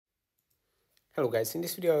Hello guys, in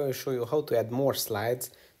this video I will show you how to add more slides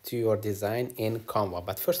to your design in Canva.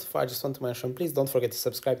 But first of all, I just want to mention, please don't forget to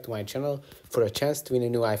subscribe to my channel for a chance to win a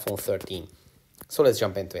new iPhone 13. So let's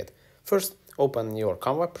jump into it. First, open your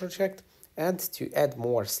Canva project, and to add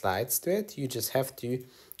more slides to it, you just have to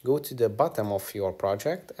go to the bottom of your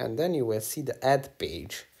project, and then you will see the add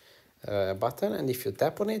page button, and if you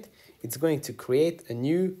tap on it, it's going to create a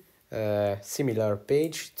new similar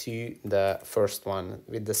page to the first one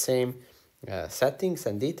with the same settings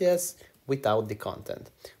and details without the content.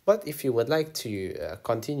 But if you would like to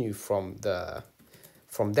continue from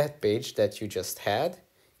that page that you just had,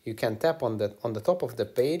 you can tap on the top of the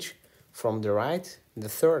page from the right. The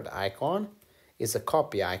third icon is a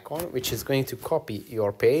copy icon, which is going to copy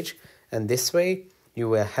your page, and this way you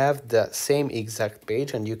will have the same exact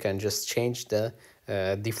page and you can just change the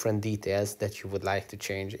different details that you would like to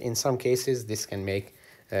change. In some cases, this can make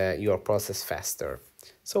your process faster.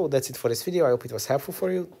 So that's it for this video. I hope it was helpful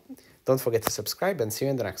for you. Don't forget to subscribe and see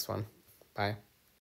you in the next one. Bye.